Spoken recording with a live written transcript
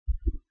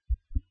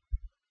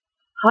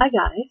Hi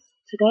guys,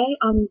 today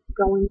I'm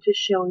going to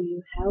show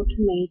you how to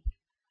make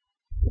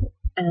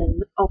an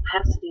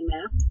opacity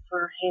map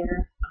for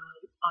hair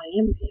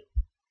IMVU.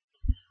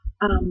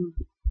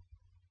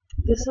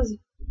 This is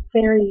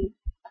very,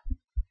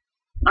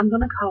 I'm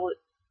going to call it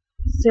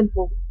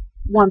simple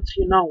once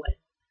you know it.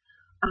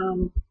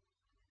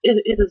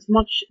 It is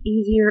much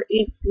easier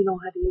if you know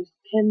how to use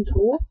the pen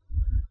tool,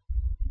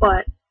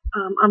 but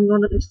I'm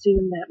going to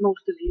assume that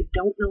most of you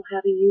don't know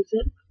how to use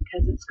it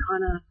because it's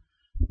kind of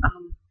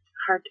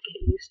hard to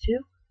get used to.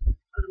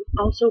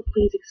 Also,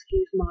 please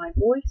excuse my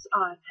voice.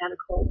 I've had a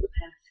cold the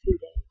past few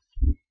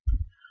days.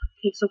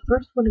 Okay, so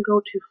first we're going to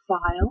go to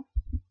File,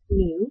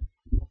 New,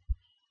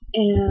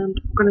 and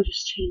we're going to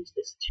just change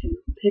this to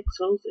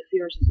pixels if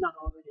yours is not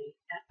already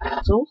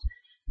at pixels.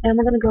 And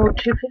we're going to go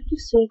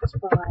 256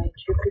 by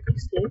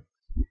 256,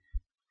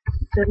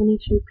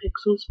 72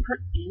 pixels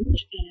per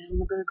inch, and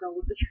we're going to go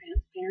with a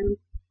transparent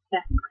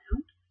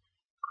background.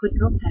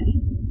 Click OK.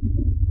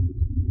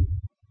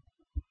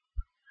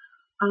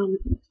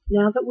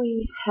 Now that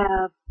we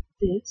have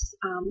this,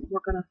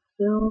 we're going to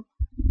fill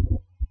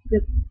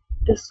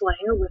this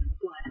layer with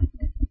black,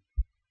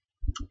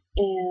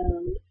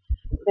 and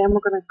then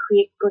we're going to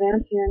go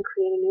down here and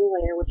create a new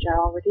layer, which I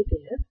already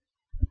did.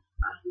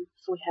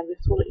 So we have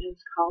this one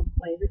is called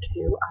layer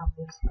 2,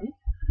 obviously.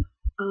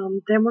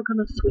 Then we're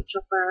going to switch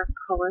up our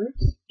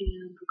colors,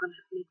 and we're going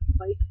to make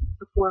white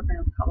the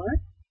foreground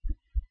color.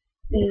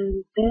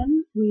 And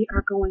then we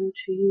are going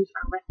to use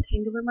our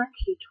rectangular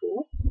marquee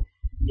tool,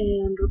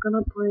 and we're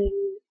going to bring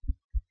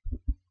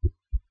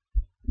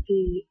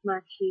the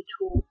marquee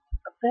tool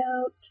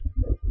about,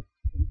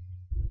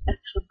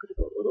 actually I'm going to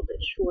go a little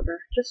bit shorter,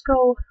 just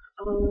go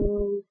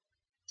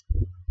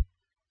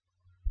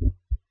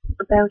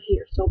about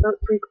here, so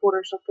about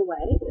 3/4 of the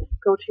way.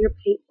 Go to your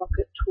paint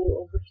bucket tool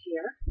over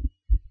here,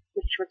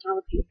 make sure it's on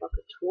the paint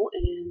bucket tool,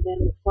 and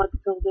then flood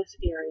fill this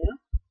area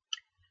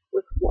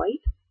with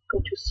white. Go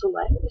to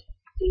select,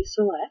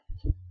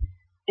 deselect,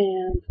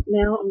 and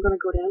now I'm going to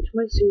go down to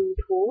my zoom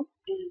tool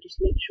and just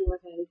make sure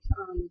that it's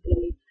on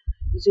the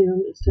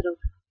zoom instead of,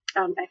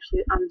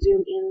 actually on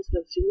zoom in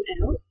instead of zoom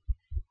out,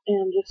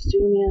 and just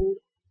zoom in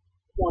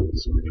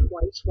once or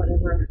twice,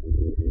 whatever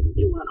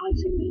you want. I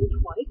zoom in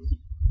twice.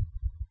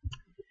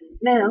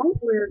 Now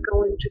we're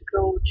going to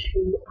go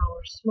to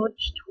our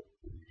smudge tool,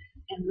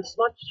 and the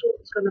smudge tool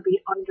is going to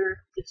be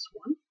under this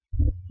one.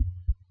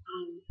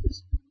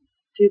 Just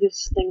do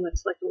this thing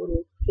that's like a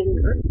little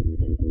finger,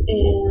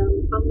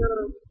 and I'm going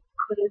to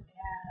put it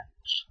at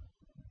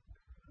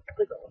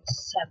like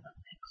 7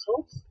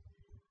 pixels,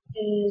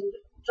 and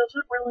it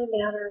doesn't really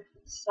matter if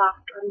it's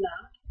soft or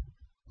not.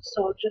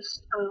 So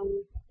just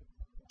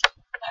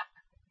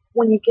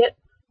when you get,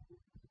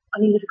 I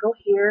need you to go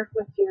here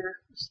with your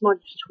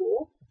smudge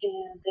tool,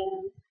 and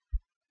then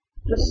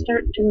just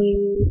start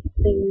doing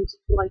things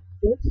like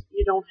this.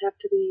 You don't have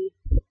to be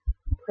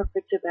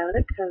perfect about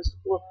it because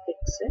we'll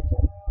fix it.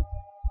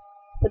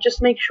 But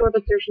just make sure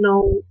that there's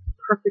no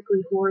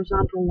perfectly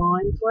horizontal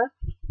lines left.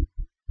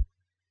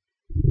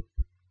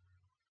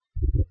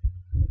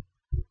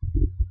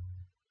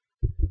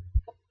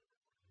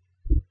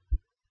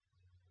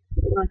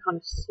 I'm going to kind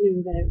of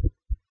smooth out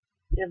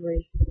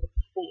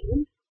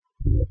everything.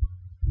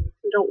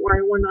 Don't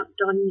worry, we're not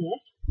done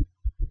yet.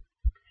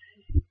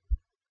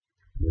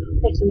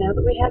 Okay, so now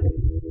that we have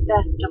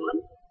that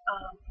done,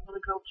 I'm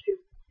going to go to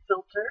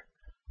Filter,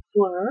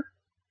 Blur,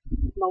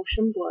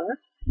 Motion Blur.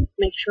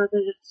 Make sure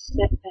that it's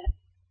set at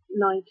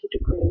 90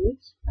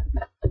 degrees.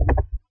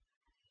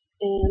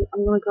 And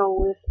I'm going to go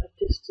with a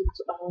distance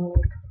of, I'm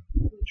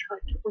going to try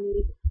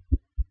 20,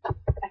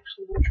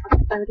 actually I'm going to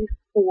try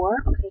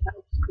 34. Okay, that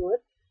looks good.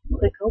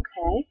 Click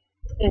OK.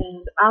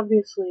 And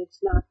obviously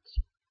it's not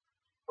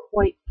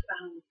quite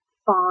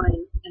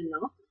fine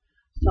enough.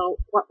 So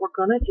what we're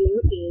going to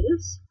do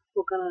is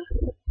we're going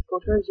to go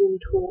to our zoom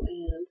tool,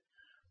 and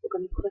we're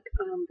going to click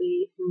on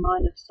the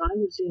minus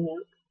sign, the zoom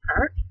out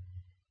part,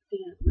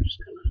 and we're just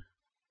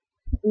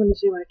I'm going to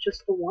zoom out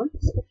just the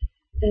once,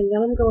 and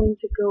then I'm going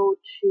to go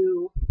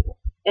to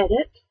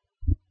Edit,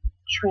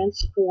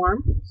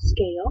 Transform,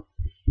 Scale,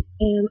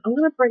 and I'm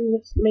going to bring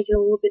this, make it a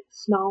little bit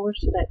smaller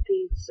so that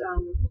these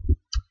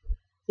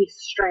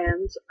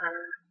strands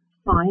are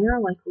finer,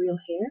 like real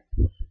hair.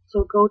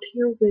 So go to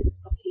your width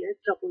up here,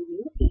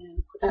 W,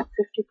 and put at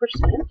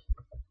 50%.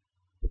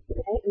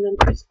 Okay, and then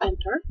press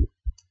Enter.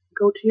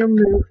 Go to your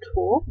Move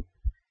tool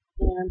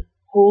and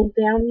hold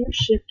down your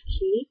Shift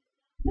key,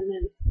 and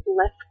then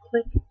left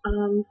click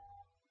on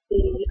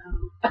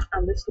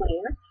this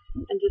layer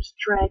and just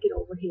drag it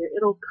over here.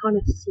 It'll kind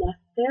of snap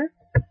there,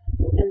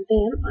 and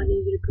then I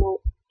need you to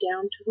go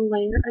down to the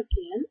layer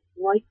again,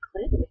 right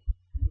click,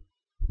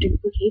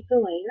 duplicate the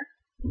layer,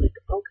 click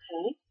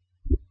OK.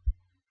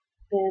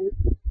 Then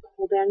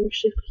hold down your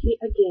Shift key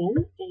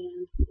again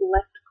and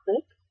left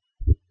click,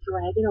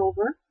 drag it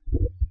over.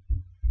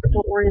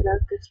 Don't worry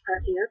about this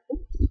part here.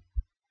 Oops.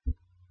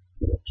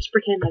 Just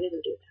pretend I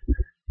didn't do that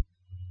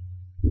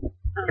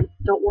part.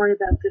 Don't worry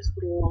about this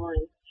little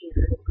line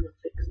here. We're going to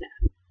fix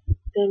that.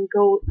 Then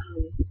go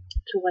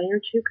to layer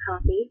 2,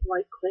 copy,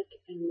 right click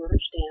and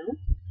merge down.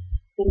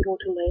 Then go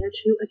to layer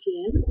 2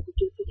 again,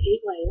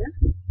 duplicate layer,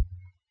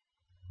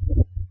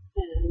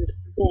 and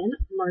then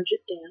merge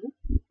it down.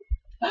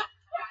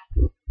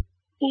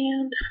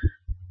 And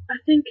I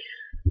think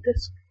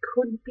this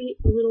could be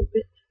a little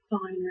bit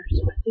finer,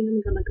 so I think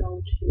I'm going to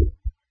go to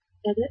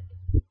Edit,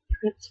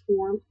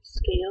 Transform,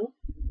 Scale,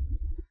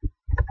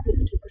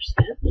 50%.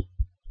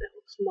 That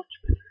looks much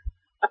better.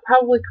 I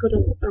probably could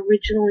have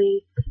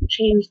originally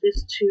changed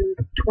this to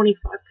 25%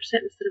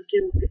 instead of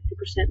doing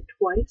 50%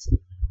 twice,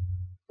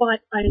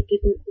 but I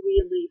didn't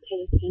really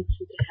pay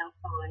attention to how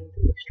fine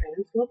the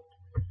strands looked,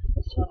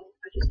 so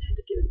I just had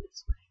to do it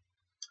this way.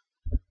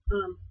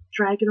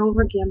 Drag it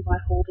over again by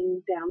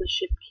holding down the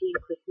Shift key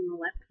and clicking the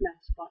left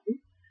mouse button.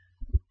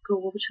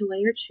 Go over to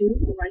layer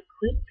 2, right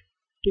click,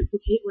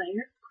 duplicate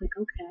layer, click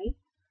OK.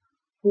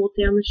 Hold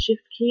down the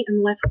Shift key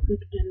and left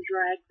click and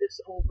drag this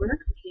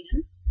over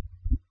again.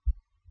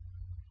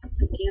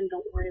 Again,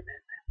 don't worry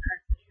about that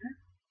part there.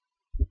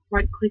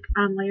 Right click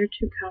on layer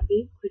 2,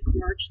 copy, click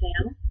merge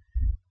down.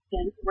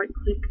 Then right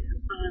click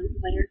on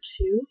layer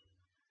 2,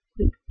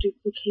 click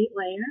duplicate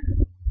layer,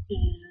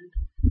 and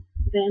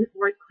then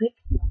right click,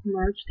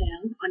 merge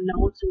down. I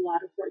know it's a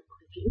lot of right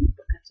clicking,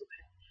 but that's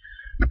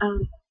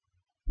okay.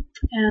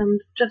 And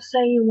just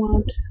say you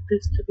want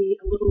this to be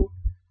a little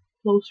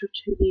closer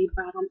to the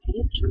bottom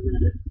edge. I'm going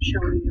to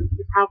show you.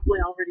 You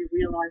probably already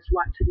realized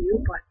what to do,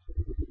 but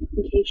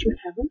in case you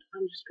haven't,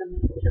 I'm just going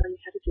to tell you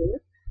how to do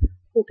it.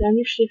 Hold down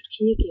your Shift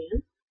key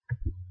again,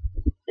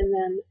 and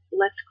then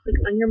left click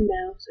on your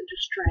mouse and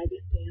just drag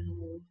it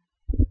down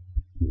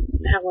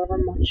however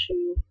much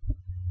you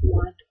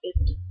want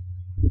it.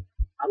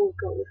 I will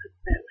go with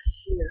about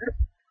here.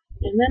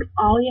 And then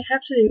all you have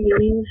to do, you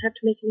don't even have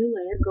to make a new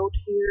layer, go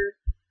to your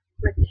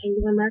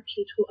rectangular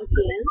marquee tool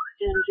again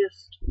and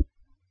just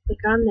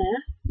click on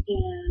that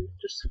and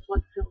just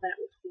fill that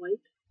with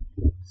white.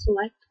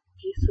 Select,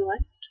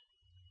 deselect,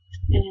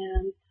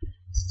 and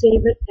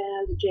save it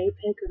as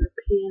JPEG or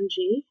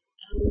PNG.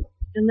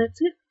 And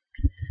that's it.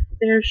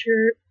 There's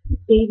your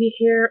baby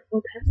hair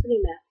opacity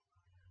map.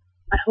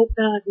 I hope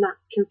that I've not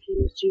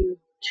confused you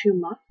too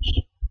much.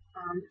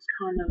 It's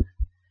kind of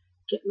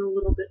getting a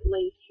little bit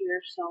late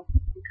here, so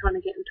I'm kind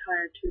of getting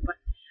tired too, but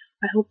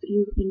I hope that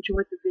you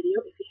enjoyed the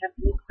video. If you have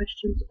any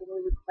questions or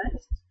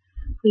requests,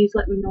 please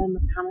let me know in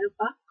the comment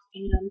box,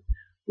 and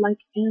like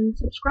and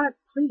subscribe,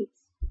 please.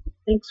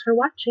 Thanks for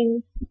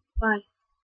watching. Bye.